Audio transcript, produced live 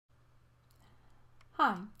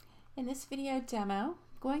Hi, in this video demo, I'm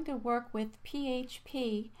going to work with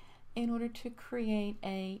PHP in order to create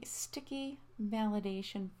a sticky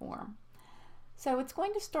validation form. So it's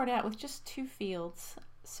going to start out with just two fields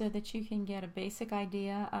so that you can get a basic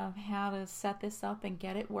idea of how to set this up and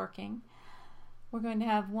get it working. We're going to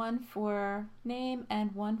have one for name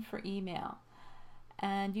and one for email.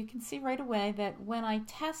 And you can see right away that when I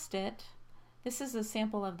test it, this is a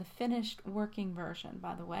sample of the finished working version,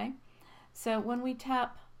 by the way. So when we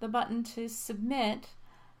tap the button to submit,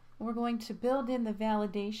 we're going to build in the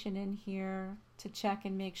validation in here to check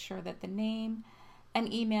and make sure that the name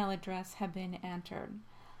and email address have been entered.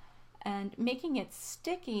 And making it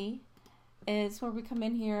sticky is where we come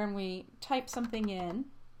in here and we type something in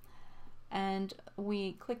and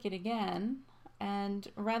we click it again, and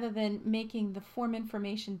rather than making the form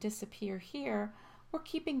information disappear here, we're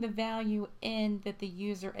keeping the value in that the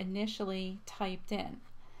user initially typed in.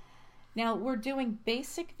 Now we're doing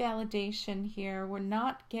basic validation here. We're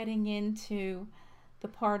not getting into the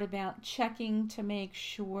part about checking to make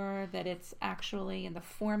sure that it's actually in the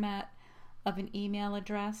format of an email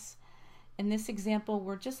address. In this example,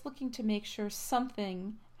 we're just looking to make sure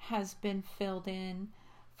something has been filled in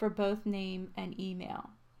for both name and email.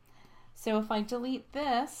 So if I delete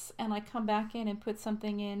this and I come back in and put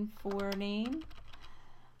something in for name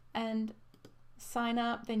and sign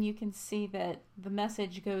up, then you can see that the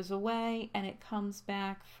message goes away and it comes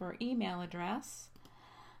back for email address.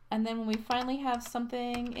 And then when we finally have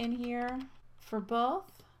something in here for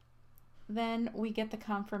both, then we get the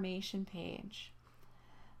confirmation page.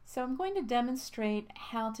 So I'm going to demonstrate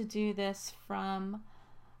how to do this from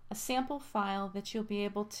a sample file that you'll be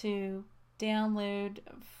able to download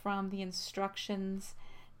from the instructions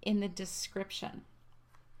in the description.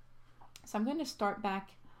 So I'm going to start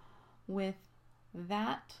back with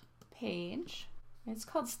that page. It's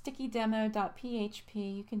called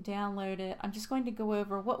stickydemo.php. You can download it. I'm just going to go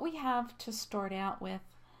over what we have to start out with,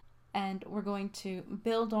 and we're going to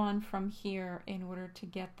build on from here in order to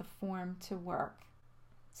get the form to work.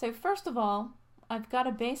 So first of all, I've got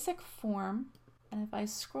a basic form, and if I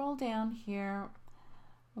scroll down here,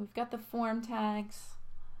 we've got the form tags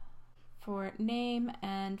for name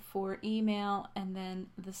and for email, and then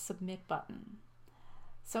the submit button.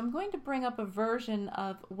 So I'm going to bring up a version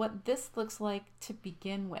of what this looks like to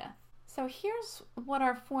begin with. So here's what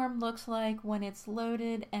our form looks like when it's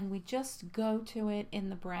loaded and we just go to it in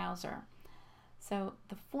the browser. So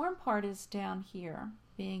the form part is down here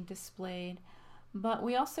being displayed, but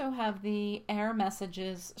we also have the error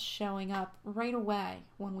messages showing up right away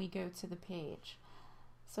when we go to the page.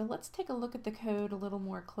 So let's take a look at the code a little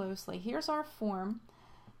more closely. Here's our form,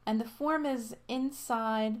 and the form is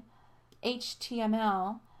inside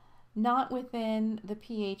HTML, not within the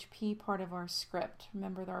PHP part of our script.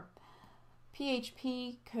 Remember, our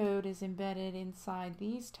PHP code is embedded inside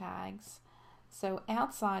these tags, so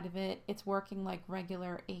outside of it, it's working like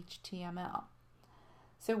regular HTML.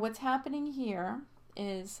 So what's happening here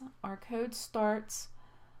is our code starts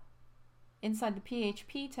inside the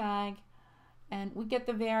PHP tag, and we get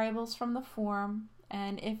the variables from the form,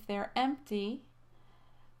 and if they're empty,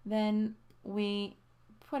 then we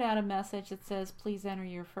put out a message that says, please enter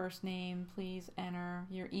your first name, please enter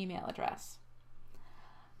your email address.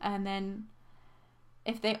 And then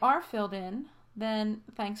if they are filled in, then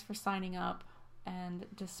thanks for signing up and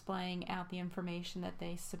displaying out the information that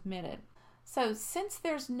they submitted. So since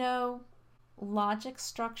there's no logic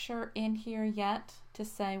structure in here yet to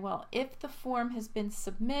say, well, if the form has been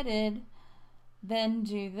submitted, then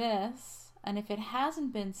do this, and if it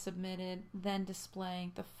hasn't been submitted, then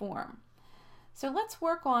display the form. So let's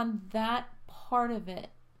work on that part of it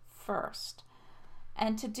first.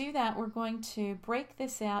 And to do that, we're going to break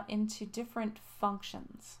this out into different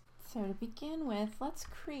functions. So to begin with, let's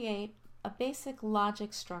create a basic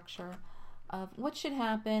logic structure of what should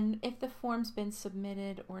happen if the form's been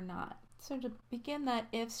submitted or not. So to begin that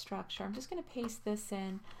if structure, I'm just going to paste this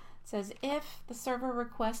in. It says if the server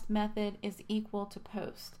request method is equal to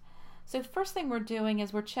post. So the first thing we're doing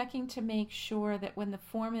is we're checking to make sure that when the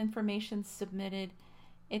form information is submitted,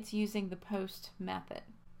 it's using the post method.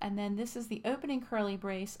 And then this is the opening curly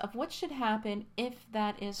brace of what should happen if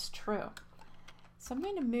that is true. So I'm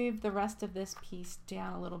going to move the rest of this piece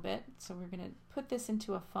down a little bit. So we're going to put this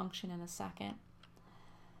into a function in a second.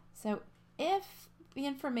 So if the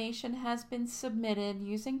information has been submitted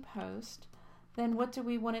using post, then what do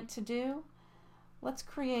we want it to do? Let's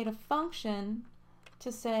create a function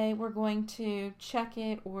to say we're going to check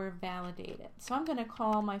it or validate it. So I'm going to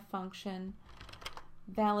call my function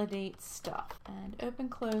validate stuff and open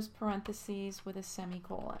close parentheses with a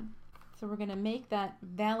semicolon. So we're going to make that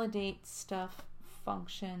validate stuff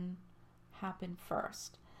function happen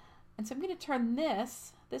first. And so I'm going to turn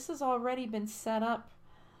this has already been set up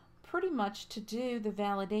pretty much to do the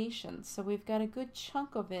validation. So we've got a good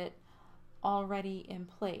chunk of it already in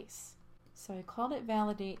place. So I called it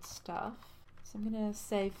validate stuff. So I'm going to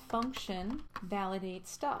say function validate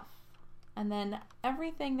stuff. And then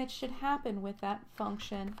everything that should happen with that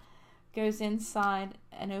function goes inside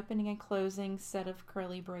an opening and closing set of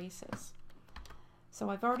curly braces. So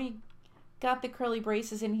I've already got the curly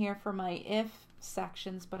braces in here for my if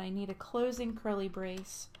sections, but I need a closing curly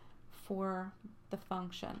brace for the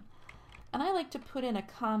function. And I like to put in a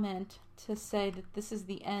comment to say that this is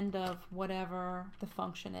the end of whatever the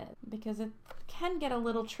function is, because it can get a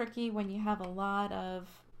little tricky when you have a lot of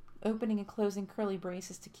opening and closing curly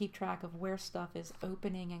braces to keep track of where stuff is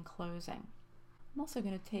opening and closing. I'm also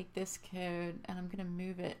going to take this code and I'm going to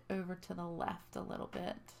move it over to the left a little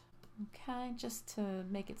bit. Okay, just to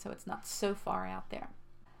make it so it's not so far out there.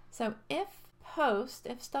 So if post,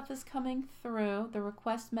 if stuff is coming through, the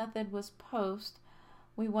request method was post,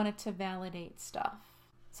 we want it to validate stuff.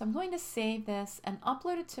 So I'm going to save this and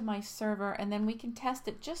upload it to my server, and then we can test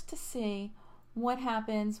it just to see what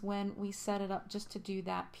happens when we set it up just to do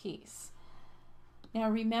that piece. Now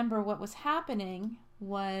remember, what was happening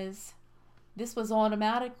was this was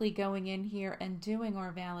automatically going in here and doing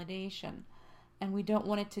our validation. And we don't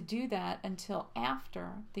want it to do that until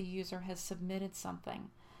after the user has submitted something.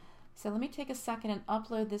 So let me take a second and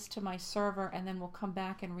upload this to my server, and then we'll come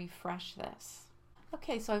back and refresh this.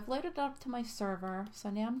 Okay, so I've loaded it up to my server, so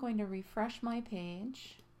now I'm going to refresh my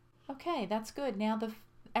page. Okay, that's good. Now the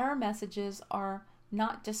error messages are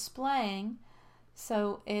not displaying,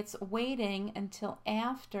 so it's waiting until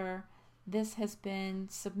after this has been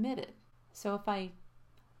submitted. So if I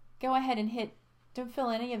go ahead and don't fill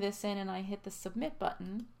any of this in and I hit the submit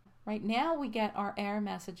button, right now we get our error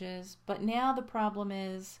messages, but now the problem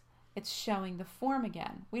is it's showing the form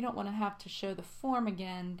again. We don't want to have to show the form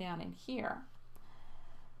again down in here.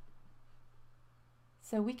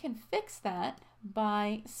 So we can fix that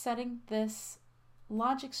by setting this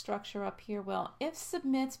logic structure up here. Well, if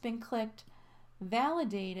submit's been clicked,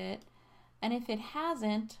 validate it, and if it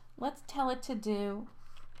hasn't, let's tell it to do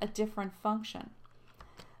a different function.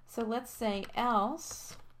 So let's say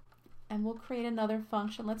else, and we'll create another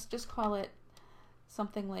function. Let's just call it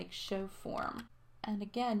something like show form. And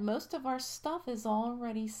again, most of our stuff is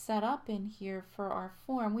already set up in here for our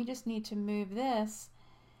form. We just need to move this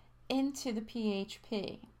into the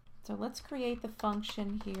PHP. So let's create the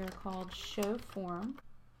function here called show form.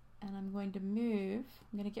 And I'm going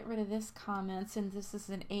to get rid of this comment since this is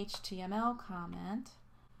an HTML comment,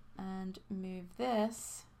 and move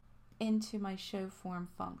this into my show form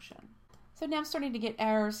function. So now I'm starting to get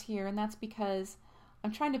errors here, and that's because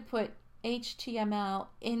I'm trying to put HTML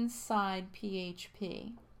inside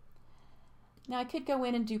PHP. Now I could go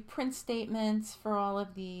in and do print statements for all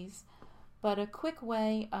of these, but a quick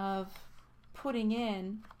way of putting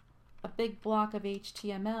in a big block of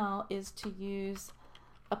HTML is to use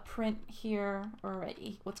a print here, or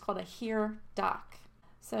what's called a here doc.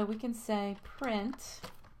 So we can say print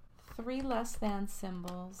 3 less than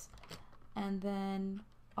symbols and then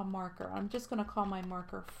a marker. I'm just going to call my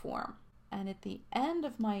marker form. And at the end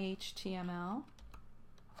of my HTML,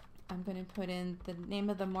 I'm going to put in the name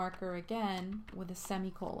of the marker again with a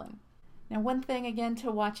semicolon. Now one thing again to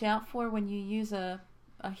watch out for when you use a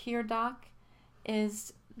here doc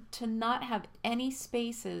is to not have any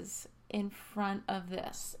spaces in front of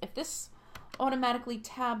this. If this automatically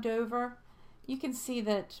tabbed over, you can see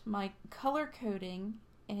that my color coding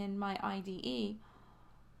in my IDE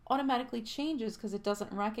automatically changes because it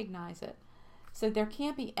doesn't recognize it. So there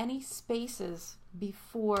can't be any spaces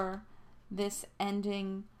before this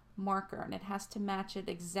ending marker, and it has to match it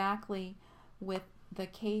exactly with the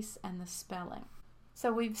case and the spelling.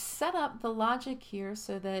 So we've set up the logic here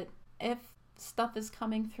so that if stuff is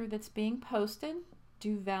coming through that's being posted,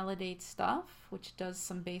 do validate stuff, which does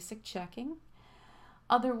some basic checking.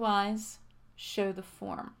 Otherwise, show the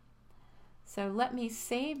form. So let me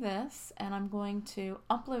save this, and I'm going to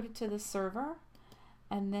upload it to the server,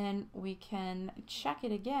 and then we can check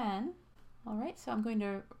it again. All right, so I'm going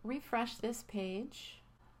to refresh this page.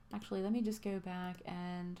 Actually, let me just go back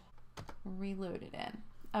and reload it in.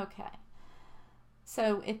 Okay,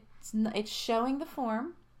 so it's showing the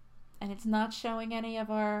form, and it's not showing any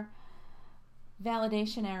of our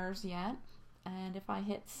validation errors yet. And if I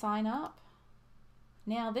hit sign up,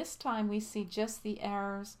 now this time we see just the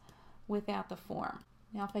errors without the form.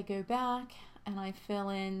 Now if I go back and I fill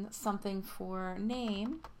in something for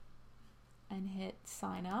name and hit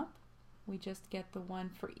sign up, we just get the one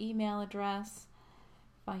for email address.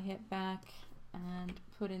 If I hit back and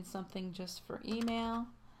put in something just for email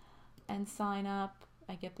and sign up,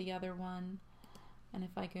 I get the other one. And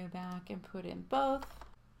if I go back and put in both,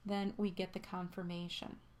 then we get the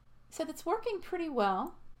confirmation. So that's working pretty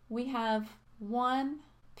well. We have one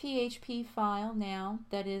PHP file now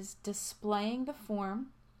that is displaying the form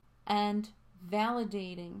and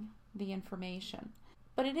validating the information.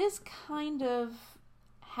 But it is kind of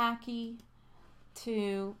hacky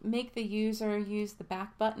to make the user use the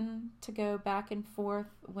back button to go back and forth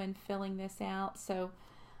when filling this out. So,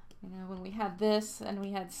 when we had this and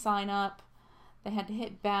we had sign up, they had to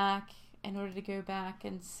hit back in order to go back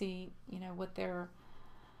and see,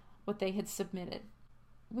 what they had submitted.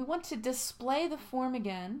 We want to display the form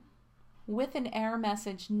again with an error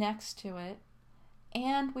message next to it,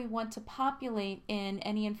 and we want to populate in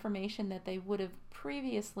any information that they would have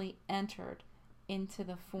previously entered into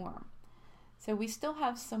the form. So we still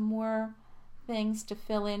have some more things to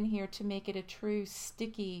fill in here to make it a true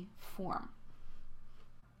sticky form.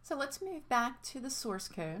 So let's move back to the source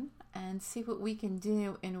code and see what we can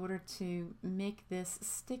do in order to make this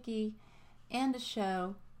sticky and to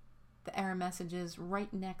show the error messages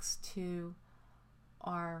right next to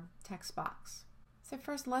our text box. So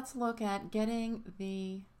first let's look at getting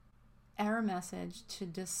the error message to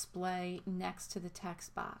display next to the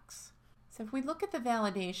text box. So if we look at the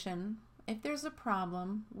validation, if there's a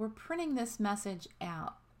problem, we're printing this message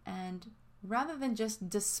out, and rather than just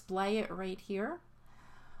display it right here,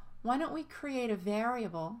 why don't we create a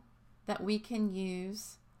variable that we can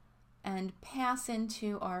use and pass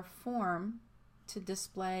into our form to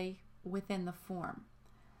display within the form.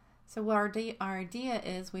 So what our idea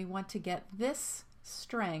is, we want to get this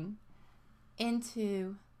string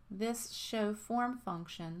into this show form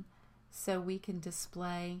function so we can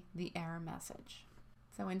display the error message.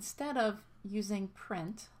 So instead of using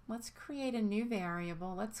print, let's create a new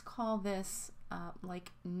variable. Let's call this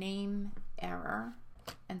like name error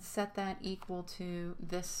and set that equal to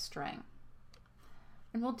this string.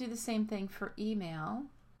 And we'll do the same thing for email.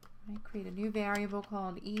 Create a new variable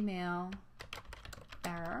called email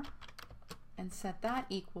error and set that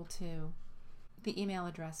equal to the email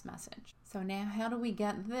address message. So now how do we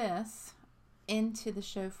get this into the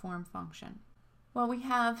show form function? Well, we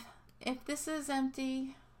have, if this is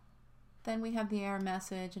empty, then we have the error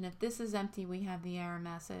message, and if this is empty, we have the error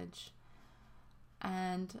message.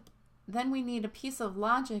 And then we need a piece of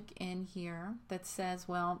logic in here that says,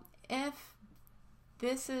 well, if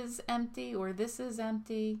this is empty or this is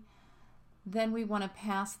empty, then we want to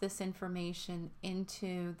pass this information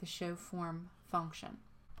into the show form function.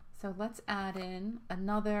 So let's add in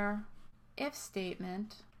another if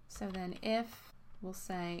statement. So then if, we'll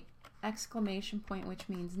say exclamation point, which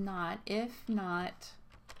means not, if not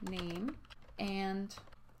name and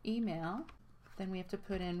email, then we have to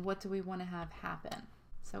put in what do we want to have happen.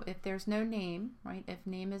 So if there's no name, right, if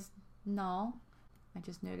name is null, I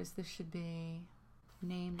just noticed this should be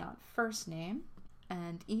name, not first name,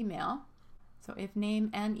 and email. So if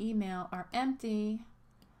name and email are empty,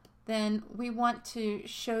 then we want to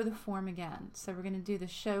show the form again. So we're going to do the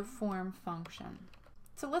show form function.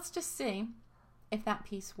 So let's just see if that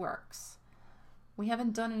piece works. We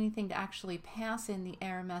haven't done anything to actually pass in the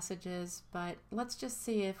error messages, but let's just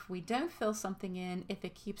see if we don't fill something in, if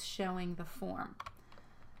it keeps showing the form.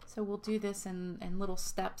 So we'll do this in little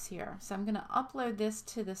steps here. So I'm going to upload this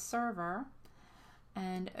to the server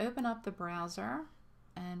and open up the browser,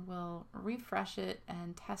 and we'll refresh it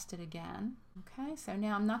and test it again. Okay, so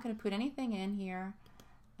now I'm not going to put anything in here,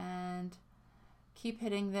 and keep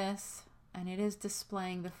hitting this, and it is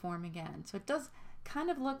displaying the form again. So it does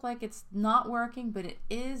kind of look like it's not working, but it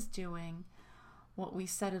is doing what we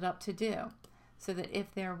set it up to do, so that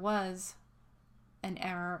if there was an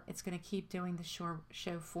error, it's going to keep doing the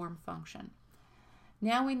show form function.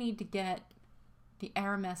 Now we need to get the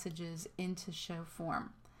error messages into show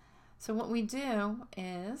form. So what we do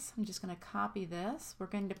is, I'm just going to copy this, we're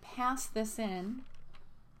going to pass this in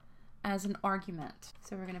as an argument.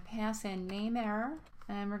 So we're going to pass in name error,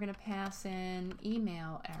 and we're going to pass in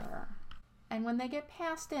email error. And when they get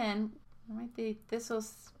passed in, right, this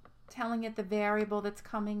was telling it the variable that's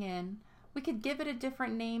coming in. We could give it a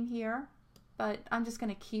different name here, but I'm just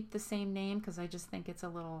going to keep the same name because I just think it's a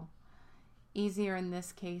little easier in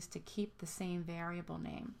this case to keep the same variable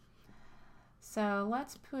name. So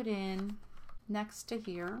let's put in next to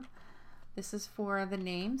here, this is for the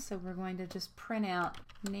name, so we're going to just print out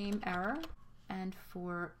name error, and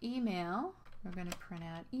for email, we're going to print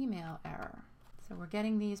out email error. So we're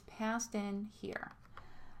getting these passed in here.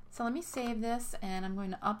 So let me save this, and I'm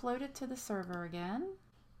going to upload it to the server again.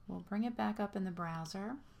 We'll bring it back up in the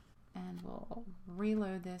browser, and we'll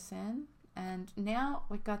reload this in, And now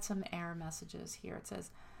we've got some error messages here. It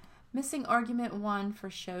says missing argument 1 for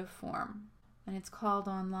show form, and it's called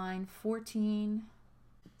on line 14.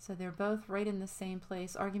 So they're both right in the same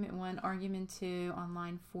place, argument 1, argument 2 on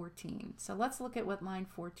line 14. So let's look at what line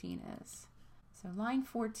 14 is. So line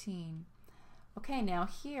 14. Okay, now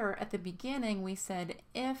here at the beginning we said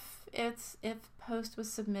if post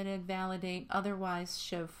was submitted, validate, otherwise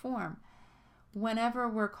show form. Whenever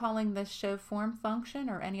we're calling this show form function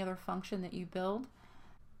or any other function that you build,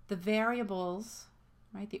 the variables,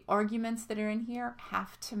 right, the arguments that are in here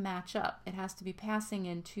have to match up. It has to be passing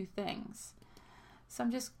in 2 things. So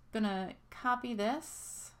I'm just going to copy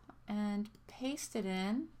this and paste it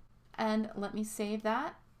in, and let me save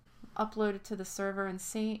that, upload it to the server, and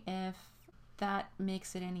see if that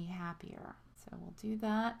makes it any happier. So we'll do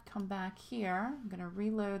that, come back here, I'm going to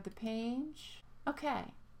reload the page.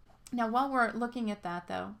 Okay, now while we're looking at that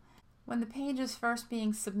though, when the page is first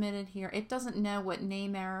being submitted here, it doesn't know what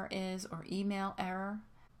name error is or email error.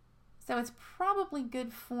 So it's probably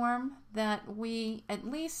good form that we at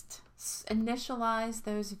least initialize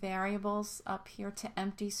those variables up here to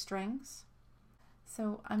empty strings.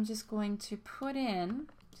 So I'm just going to put in,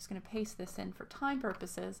 just going to paste this in for time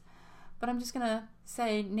purposes, but I'm just going to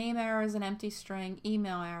say name error is an empty string,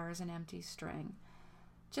 email error is an empty string,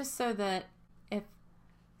 just so that if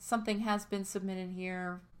something has been submitted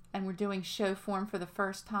here and we're doing show form for the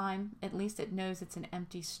first time, at least it knows it's an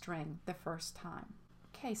empty string the first time.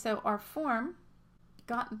 Okay, so our form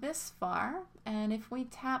got this far, and if we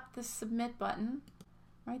tap the submit button,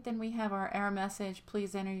 right, then we have our error message,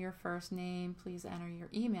 please enter your first name, please enter your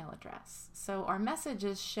email address. So our message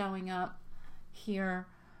is showing up here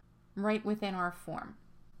right within our form.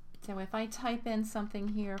 So if I type in something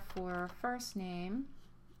here for first name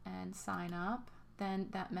and sign up, then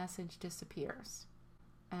that message disappears.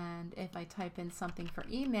 And if I type in something for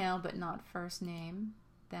email but not first name,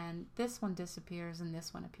 then this one disappears and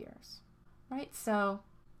this one appears. Right, so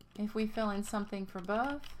if we fill in something for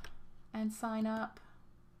both and sign up,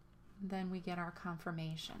 then we get our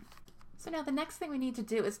confirmation. So now the next thing we need to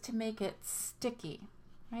do is to make it sticky.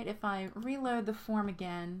 Right, if I reload the form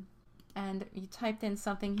again and you typed in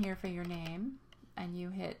something here for your name and you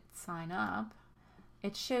hit sign up,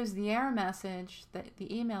 it shows the error message that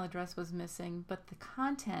the email address was missing, but the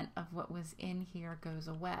content of what was in here goes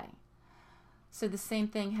away. So the same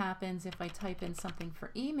thing happens if I type in something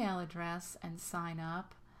for email address and sign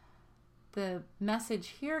up. The message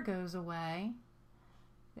here goes away.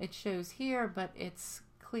 It shows here, but it's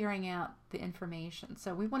clearing out the information.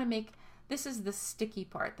 So we want to make, this is the sticky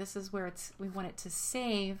part. This is where we want it to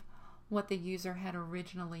save what the user had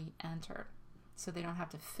originally entered, so they don't have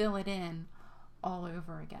to fill it in all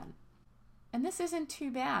over again. And this isn't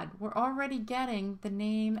too bad. We're already getting the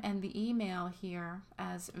name and the email here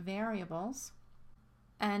as variables.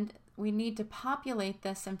 And we need to populate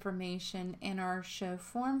this information in our show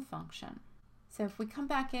form function. So if we come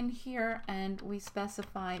back in here and we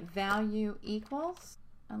specify value equals,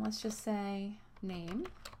 and let's just say name,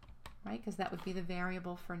 right, because that would be the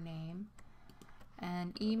variable for name,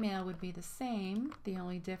 and email would be the same, the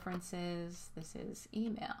only difference is this is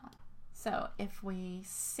email. So if we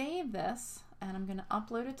save this, and I'm going to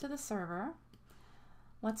upload it to the server,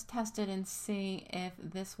 let's test it and see if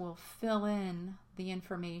this will fill in the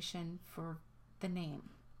information for the name.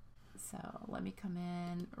 So let me come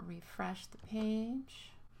in, refresh the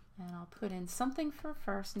page, and I'll put in something for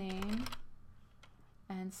first name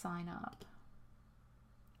and sign up,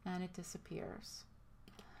 and it disappears.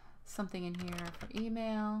 Something in here for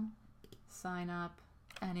email, sign up,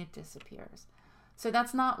 and it disappears. So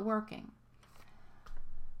that's not working.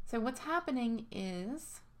 So what's happening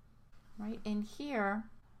is, right in here,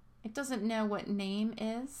 it doesn't know what name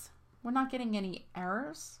is. We're not getting any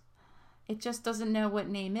errors. It just doesn't know what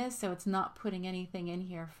name is, so it's not putting anything in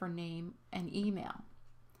here for name and email.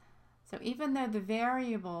 So even though the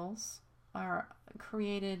variables are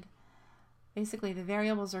created, basically the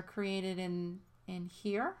variables are created in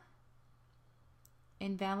here,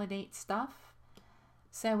 in validate stuff.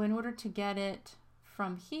 So in order to get it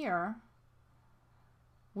from here,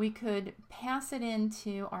 we could pass it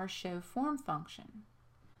into our show form function.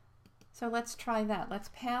 So let's try that. Let's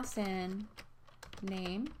pass in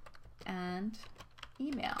name and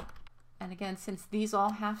email. And again, since these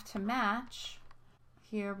all have to match,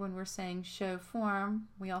 here when we're saying show form,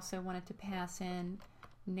 we also wanted to pass in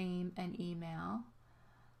name and email.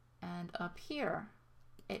 And up here,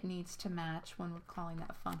 it needs to match when we're calling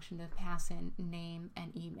that function to pass in name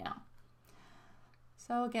and email.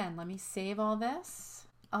 So again, let me save all this,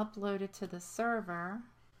 upload it to the server,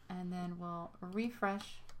 and then we'll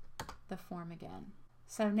refresh the form again.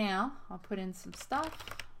 So now I'll put in some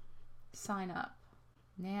stuff, sign up.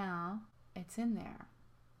 Now it's in there.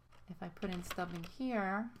 If I put in stub in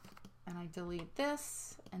here and I delete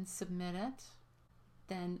this and submit it,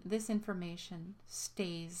 then this information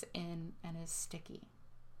stays in and is sticky.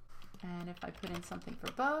 And if I put in something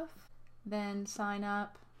for both, then sign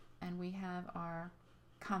up and we have our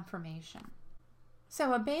confirmation.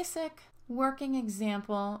 So a basic working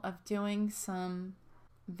example of doing some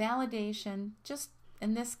validation, just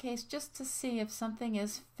in this case, just to see if something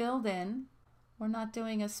is filled in. We're not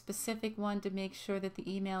doing a specific one to make sure that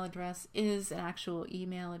the email address is an actual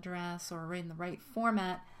email address or in the right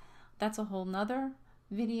format. That's a whole nother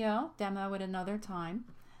video, demo at another time.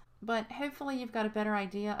 But hopefully you've got a better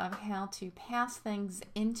idea of how to pass things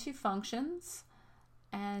into functions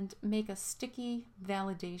and make a sticky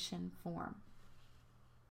validation form.